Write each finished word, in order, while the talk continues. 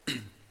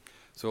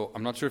So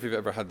I'm not sure if you've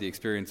ever had the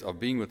experience of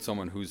being with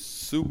someone who's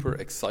super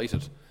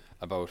excited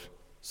about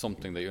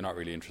something that you're not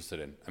really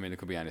interested in. I mean, it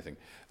could be anything.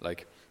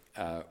 Like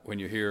when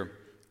you hear,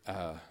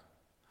 I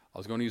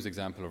was going to use the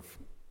example of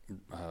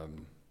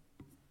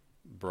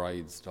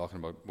brides talking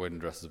about wedding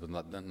dresses, but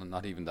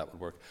not even that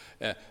would work.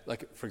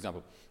 Like, for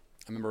example,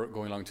 I remember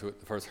going along to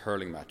the first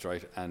hurling match,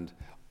 right? And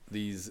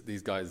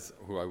these guys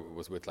who I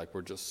was with, like,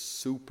 were just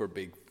super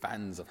big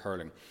fans of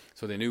hurling.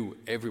 So they knew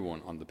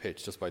everyone on the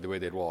pitch just by the way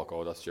they'd walk.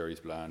 Oh, that's Jerry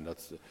Spillane,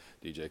 that's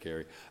DJ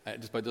Carey.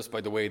 Just by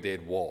the way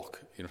they'd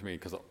walk, you know what I mean?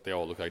 Because they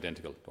all look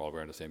identical, they're all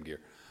wearing the same gear.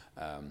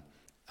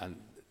 And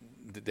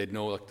they'd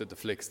know, like, the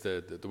flicks,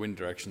 the wind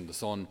direction, the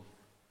sun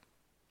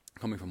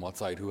coming from what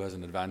side, who has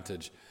an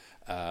advantage.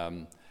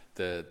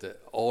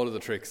 All of the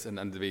tricks, and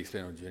they'd be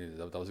explaining, oh, Jenny,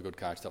 that was a good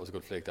catch, that was a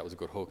good flick, that was a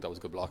good hook, that was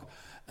a good block,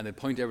 and they'd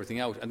point everything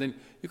out, and then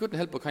you couldn't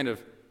help but kind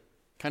of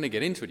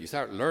get into it. You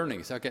start learning,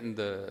 you start getting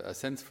a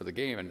sense for the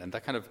game, and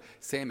that kind of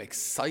same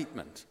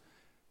excitement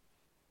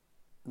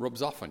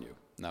rubs off on you.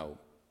 Now,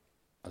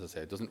 as I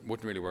say, it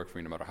wouldn't really work for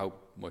me no matter how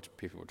much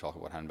people would talk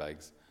about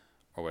handbags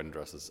or wedding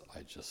dresses.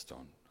 I just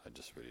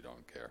really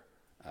don't care.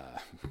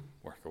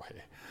 Work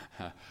away.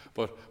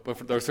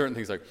 But there are certain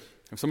things, like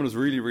if someone is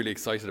really, really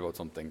excited about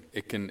something,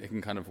 it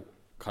can kind of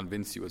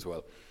convince you as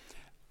well.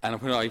 And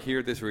when I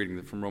hear this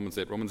reading from Romans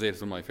 8 is one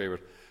of my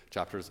favourite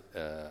chapters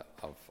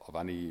of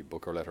any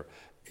book or letter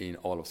in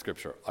all of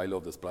Scripture. I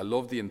love this, but I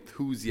love the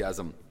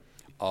enthusiasm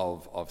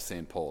of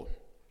St. Paul.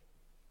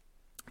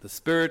 The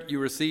spirit you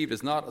received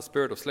is not a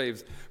spirit of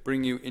slaves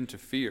bringing you into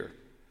fear,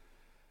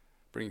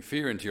 bringing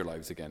fear into your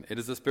lives again. It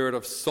is the spirit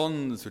of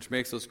sons which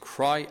makes us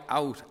cry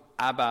out,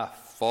 Abba,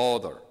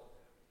 Father.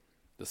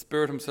 The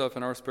Spirit himself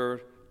and our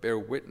spirit bear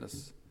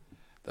witness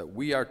that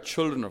we are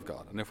children of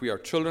God. And if we are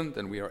children,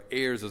 then we are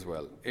heirs as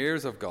well,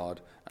 heirs of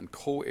God and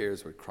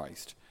co-heirs with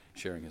Christ,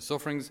 sharing his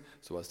sufferings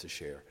so as to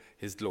share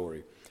his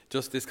glory.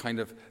 Just this kind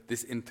of,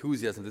 this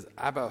enthusiasm, this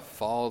Abba,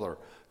 Father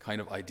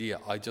kind of idea,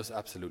 I just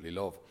absolutely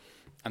love.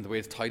 And the way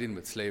it's tied in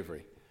with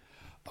slavery.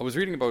 I was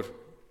reading about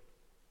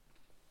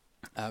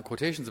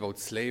quotations about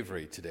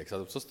slavery today,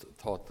 because I just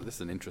thought that this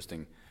is an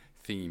interesting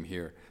theme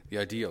here, the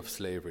idea of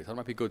slavery. I thought it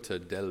might be good to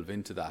delve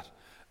into that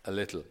a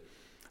little.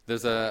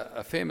 There's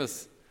a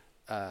famous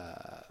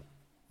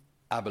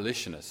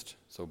abolitionist,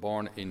 so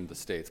born in the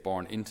States,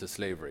 born into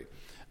slavery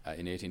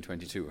in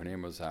 1822. Her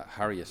name was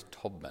Harriet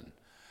Tubman.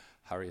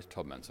 Harriet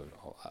Tubman, so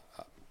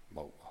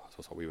well, I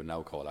suppose what we would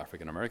now call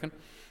African American,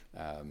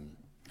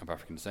 of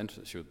African descent.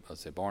 She was, I'd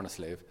say, born a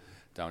slave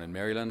down in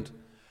Maryland,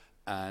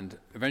 and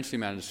eventually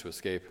managed to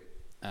escape.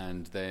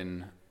 And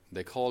then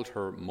they called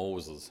her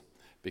Moses,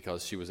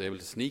 because she was able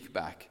to sneak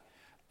back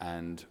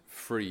and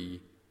free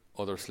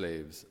other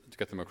slaves to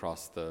get them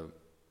across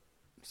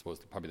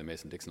probably the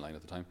Mason-Dixon line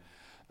at the time,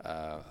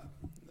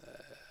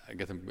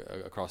 get them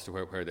across to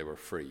where they were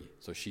free.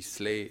 So she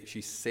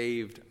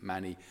saved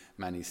many,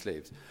 many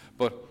slaves.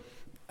 But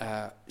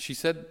she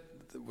said,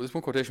 this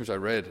one quotation which I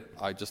read,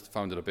 I just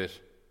found it a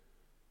bit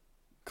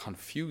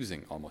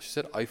confusing almost. She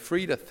said, I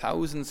freed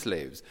 1,000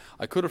 slaves.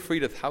 I could have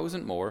freed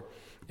 1,000 more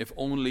if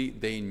only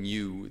they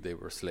knew they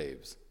were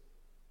slaves.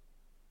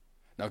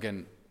 Now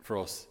again, for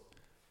us,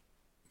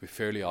 it'd be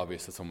fairly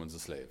obvious that someone's a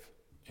slave.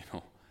 You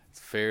know, it's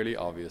fairly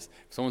obvious.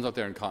 If someone's out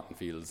there in cotton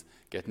fields,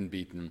 getting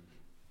beaten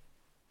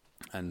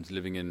and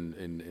living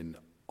in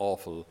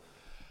awful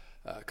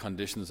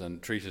conditions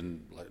and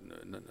treated like,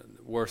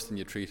 worse than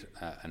you treat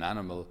an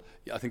animal,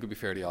 I think it would be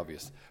fairly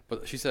obvious.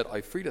 But she said,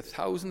 I freed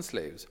 1,000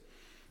 slaves.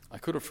 I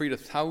could have freed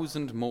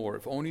 1,000 more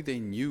if only they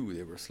knew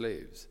they were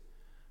slaves.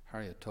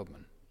 Harriet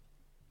Tubman.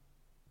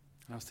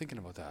 And I was thinking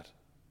about that.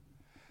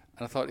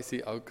 And I thought, you see,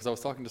 because I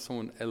was talking to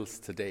someone else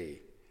today,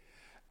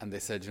 and they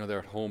said, they're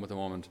at home at the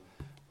moment,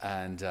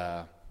 and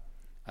there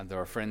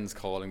are friends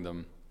calling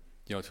them,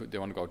 they want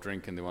to go out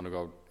drinking, they want to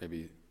go out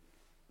maybe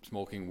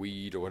smoking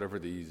weed or whatever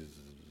these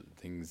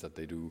things that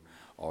they do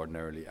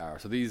ordinarily are.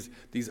 So these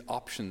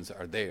options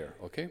are there,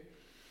 okay? And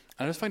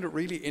I just find it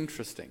really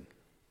interesting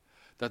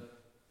that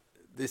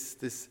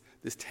this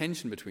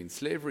tension between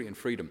slavery and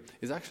freedom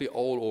is actually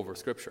all over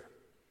Scripture.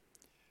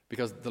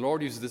 Because the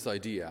Lord uses this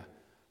idea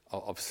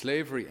of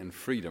slavery and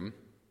freedom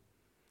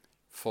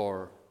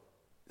for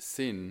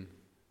sin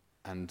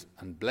and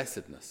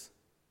blessedness.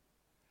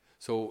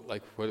 So,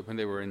 like when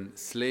they were in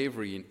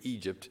slavery in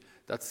Egypt,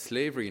 that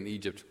slavery in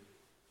Egypt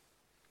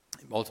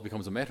also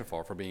becomes a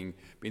metaphor for being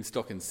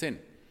stuck in sin.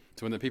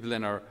 So when the people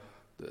then are,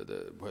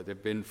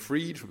 they've been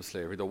freed from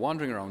slavery, they're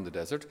wandering around the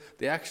desert,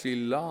 they actually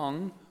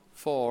long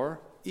for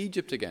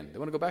Egypt again. They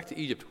want to go back to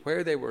Egypt,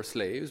 where they were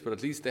slaves, but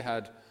at least they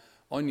had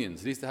onions,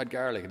 at least they had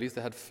garlic, at least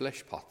they had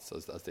flesh pots,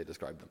 as they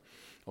described them.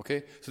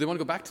 Okay? So they want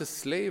to go back to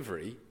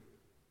slavery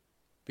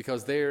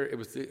because there it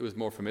was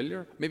more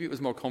familiar, maybe it was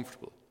more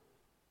comfortable.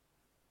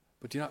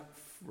 But do you not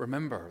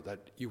remember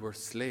that you were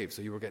slaves,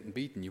 so you were getting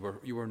beaten,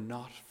 you were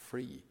not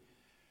free.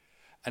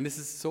 And this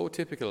is so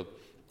typical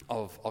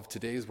of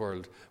today's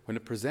world. When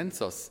it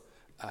presents us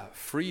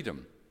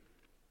freedom,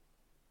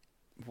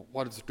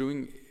 what it's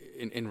doing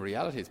in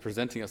reality is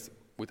presenting us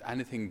with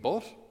anything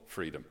but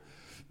freedom.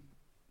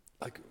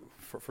 like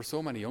for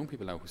so many young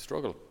people now who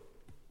struggle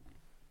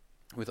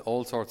with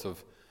all sorts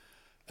of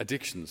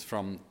addictions,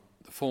 from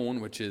the phone,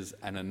 which is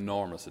an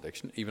enormous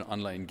addiction, even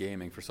online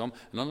gaming for some.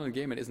 And online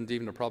gaming isn't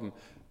even a problem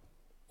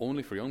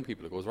only for young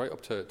people. It goes right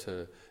up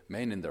to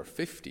men in their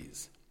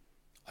 50s,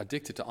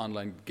 addicted to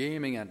online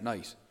gaming at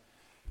night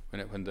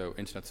when the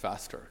internet's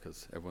faster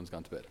because everyone's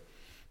gone to bed.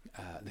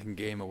 They can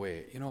game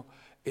away. You know,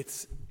 it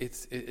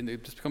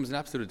just becomes an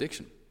absolute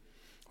addiction.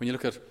 When you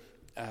look at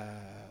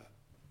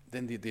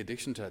then the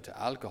addiction to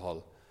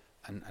alcohol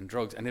and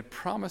drugs, and it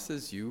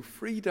promises you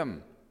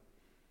freedom.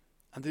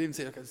 And they even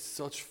say, look, it's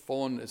such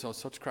fun, it's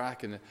such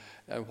crack, and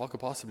what could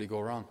possibly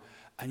go wrong?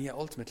 And yet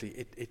ultimately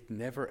it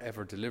never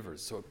ever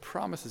delivers. So it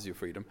promises you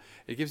freedom.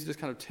 It gives you this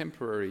kind of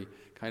temporary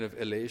kind of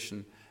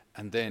elation,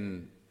 and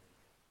then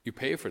you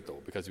pay for it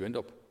though, because you end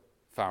up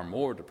far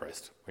more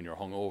depressed when you're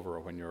hungover or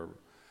when you're...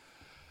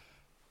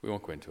 We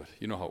won't go into it.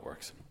 You know how it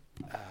works.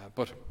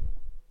 But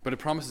it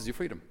promises you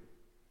freedom.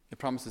 It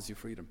promises you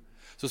freedom.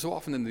 So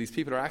often then these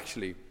people are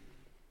actually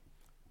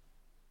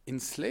in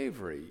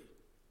slavery,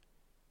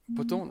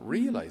 but don't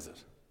realize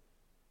it.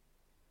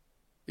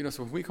 You know,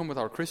 so when we come with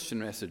our Christian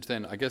message,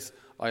 then I guess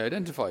I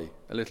identify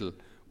a little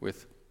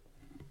with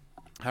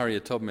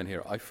Harriet Tubman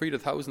here. I freed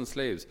 1,000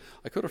 slaves.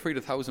 I could have freed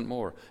 1,000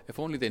 more if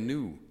only they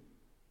knew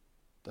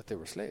that they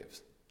were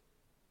slaves.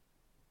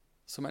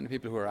 So many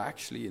people who are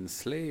actually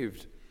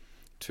enslaved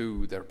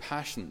to their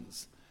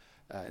passions,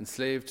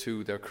 enslaved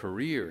to their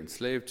career,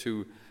 enslaved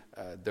to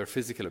their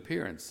physical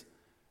appearance,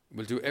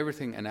 will do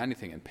everything and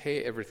anything and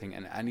pay everything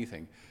and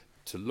anything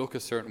to look a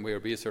certain way or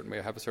be a certain way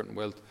or have a certain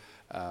wealth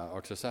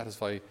or to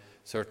satisfy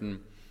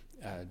certain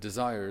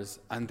desires,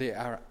 and they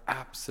are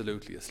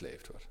absolutely a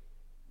slave to it.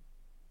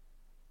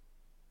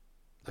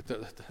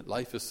 Like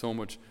life is so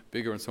much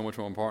bigger and so much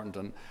more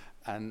important,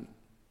 and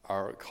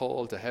our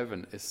call to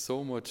heaven is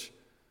so much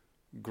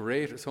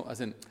greater, so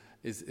as in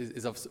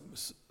is of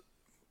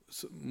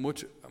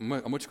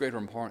a much greater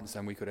importance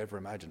than we could ever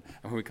imagine.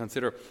 And when we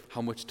consider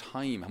how much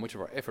time, how much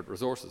of our effort,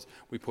 resources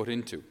we put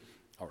into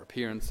our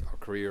appearance, our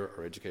career,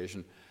 our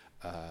education,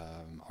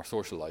 our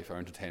social life, our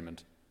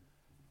entertainment,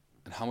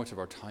 and how much of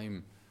our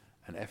time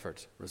and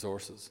effort,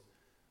 resources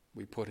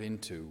we put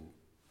into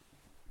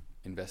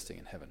investing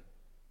in heaven.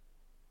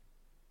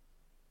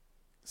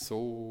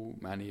 So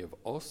many of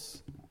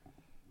us,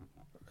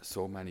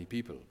 so many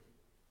people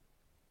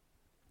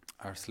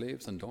are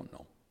slaves and don't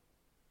know.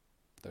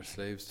 They're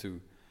slaves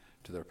to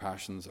their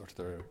passions or to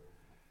their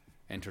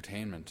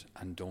entertainment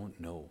and don't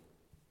know.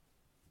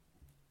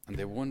 And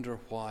they wonder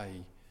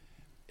why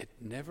it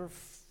never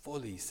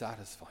fully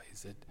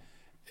satisfies.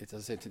 It's,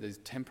 as I said, there's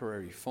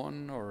temporary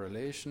fun or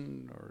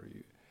elation,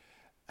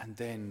 and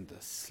then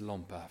the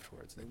slump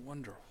afterwards. They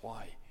wonder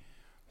why.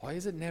 Why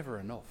is it never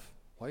enough?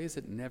 Why is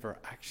it never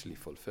actually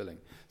fulfilling?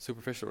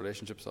 Superficial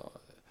relationships,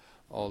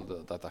 all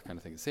that kind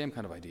of thing. Same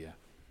kind of idea.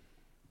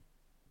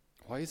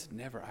 Why is it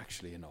never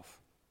actually enough?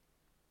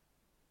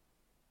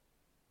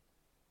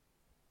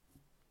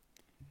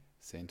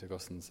 St.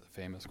 Augustine's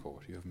famous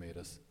quote, "You have made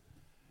us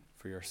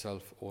for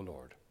yourself, O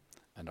Lord,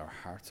 and our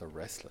hearts are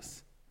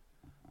restless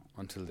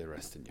until they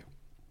rest in you."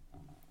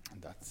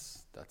 And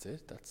that's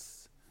it.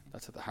 That's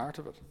at the heart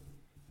of it.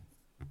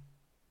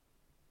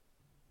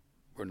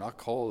 We're not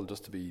called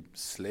just to be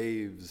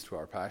slaves to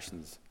our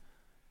passions,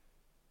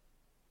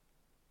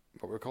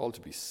 but we're called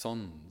to be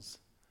sons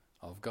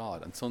of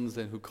God, and sons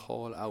then who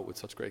call out with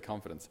such great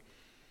confidence,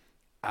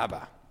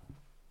 Abba.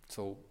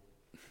 So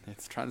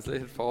it's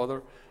translated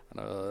Father, and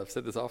I've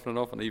said this often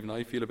enough, and even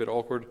I feel a bit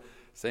awkward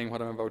saying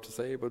what I'm about to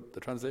say, but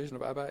the translation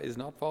of Abba is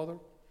not Father.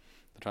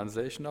 The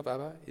translation of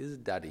Abba is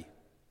Daddy.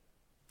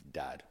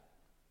 Dad.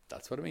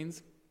 That's what it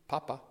means.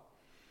 Papa.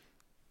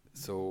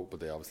 So, but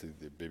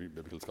the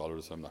biblical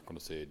scholars, I'm not going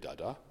to say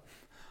Dada.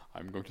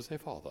 I'm going to say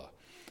Father.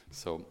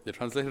 So they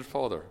translated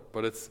Father,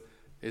 but it's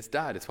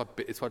Dad. It's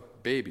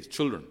what babies,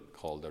 children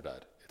call their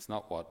dad. It's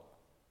not like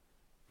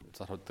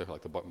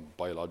the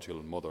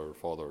biological mother or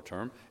father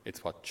term.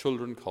 It's what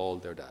children call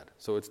their dad.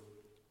 So it's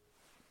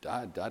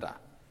Dad, Dada.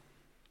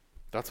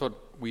 That's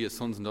what we as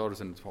sons and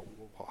daughters, and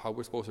how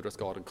we're supposed to address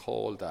God and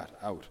call that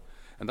out.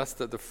 And that's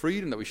the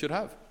freedom that we should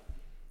have,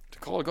 to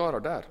call God our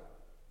dad.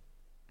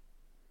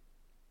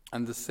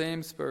 And the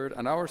same spirit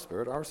and our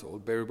spirit, our soul,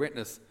 bear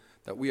witness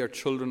that we are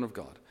children of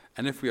God.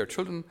 And if we are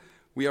children,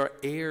 we are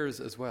heirs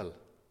as well.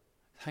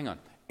 Hang on.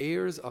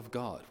 Heirs of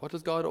God. What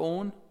does God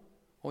own?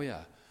 Oh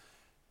yeah.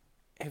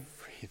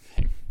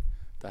 Everything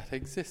that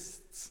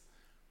exists.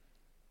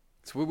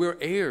 So we're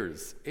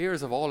heirs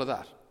of all of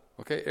that.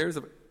 Okay? Heirs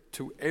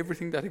to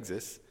everything that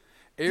exists.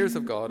 Heirs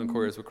of God and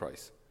co-heirs with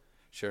Christ.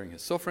 Sharing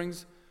his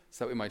sufferings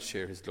so that we might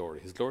share his glory.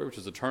 His glory which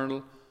is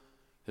eternal.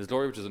 His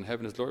glory which is in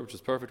heaven. His glory which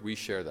is perfect. We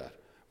share that.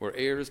 We're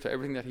heirs to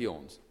everything that he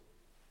owns.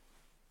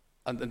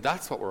 And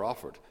that's what we're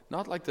offered.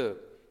 Not like the,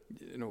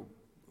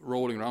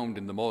 rolling around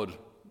in the mud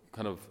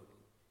kind of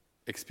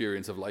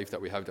experience of life that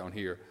we have down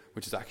here,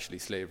 which is actually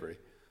slavery.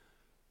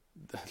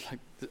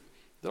 The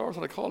Lord's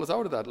going to call us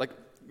out of that. Like,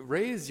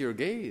 raise your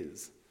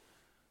gaze.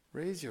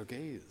 Raise your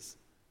gaze.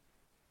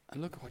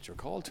 And look at what you're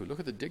called to. Look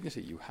at the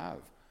dignity you have.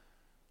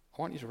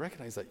 I want you to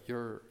recognize that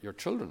you're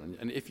children.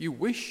 And if you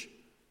wish,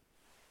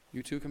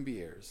 you too can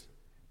be heirs.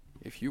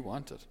 If you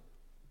want it.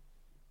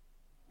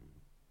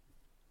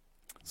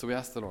 So we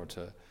ask the Lord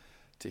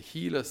to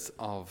heal us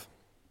of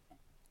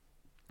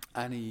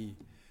any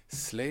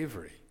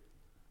slavery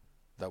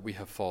that we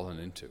have fallen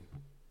into.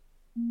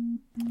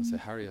 I say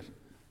Harriet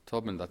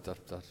Tubman,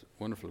 that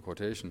wonderful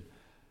quotation.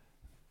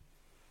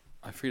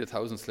 I freed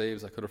 1,000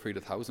 slaves, I could have freed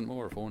 1,000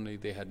 more if only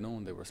they had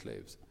known they were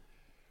slaves.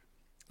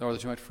 Lord,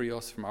 that you might free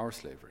us from our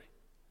slavery.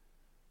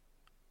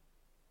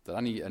 That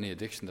any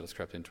addiction that has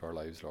crept into our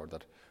lives, Lord,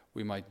 that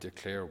we might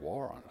declare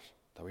war on it.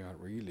 That we might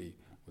really,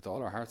 with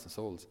all our hearts and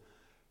souls,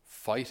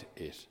 fight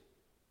it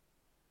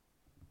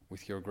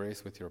with your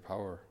grace, with your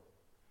power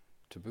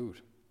to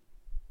boot.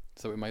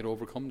 So we might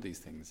overcome these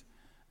things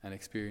and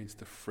experience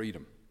the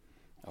freedom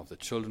of the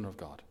children of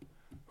God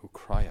who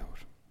cry out,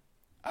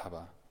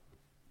 Abba,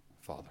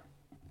 Father.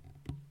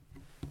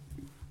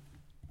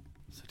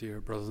 So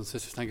dear brothers and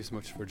sisters, thank you so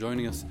much for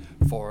joining us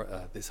for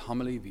this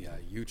homily via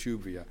YouTube,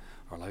 via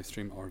our live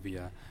stream, or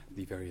via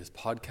the various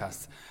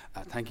podcasts.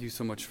 Thank you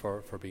so much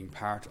for being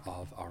part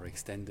of our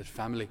extended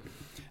family,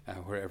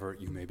 wherever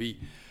you may be.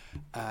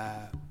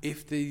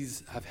 If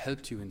these have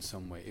helped you in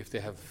some way, if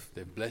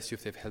they've blessed you,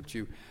 if they've helped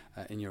you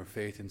in your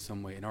faith in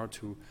some way, in order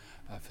to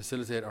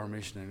facilitate our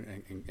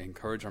mission and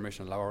encourage our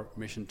mission, allow our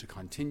mission to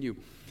continue,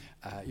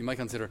 you might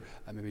consider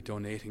maybe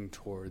donating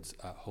towards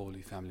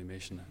Holy Family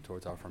Mission,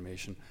 towards our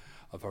formation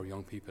of our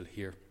young people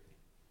here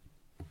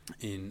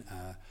in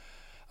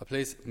a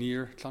place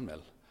near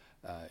Clonmel,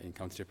 in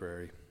County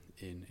Tipperary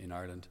in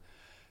Ireland.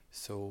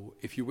 So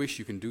if you wish,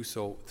 you can do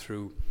so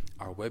through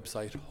our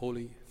website,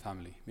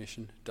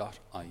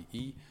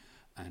 holyfamilymission.ie,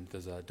 and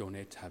there's a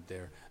donate tab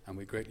there, and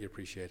we greatly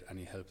appreciate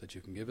any help that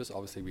you can give us.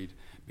 Obviously, we'd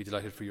be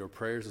delighted for your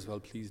prayers as well.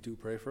 Please do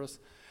pray for us.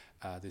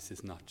 This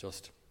is not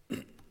just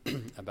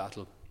a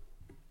battle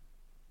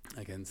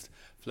against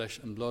flesh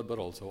and blood, but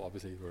also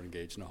obviously we're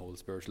engaged in a whole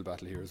spiritual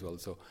battle here as well.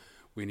 So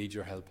we need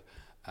your help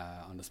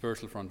on the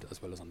spiritual front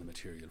as well as on the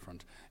material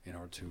front in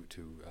order to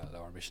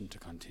allow our mission to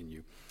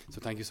continue.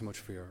 So thank you so much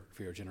for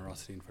your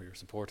generosity and for your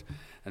support,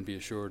 and be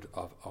assured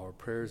of our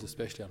prayers,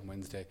 especially on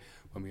Wednesday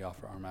when we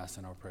offer our Mass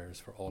and our prayers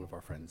for all of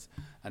our friends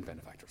and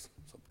benefactors.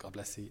 So God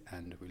bless you,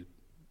 and we'll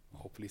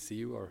hopefully see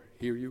you or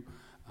hear you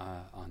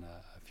on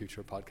a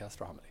future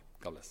podcast or homily.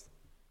 God bless.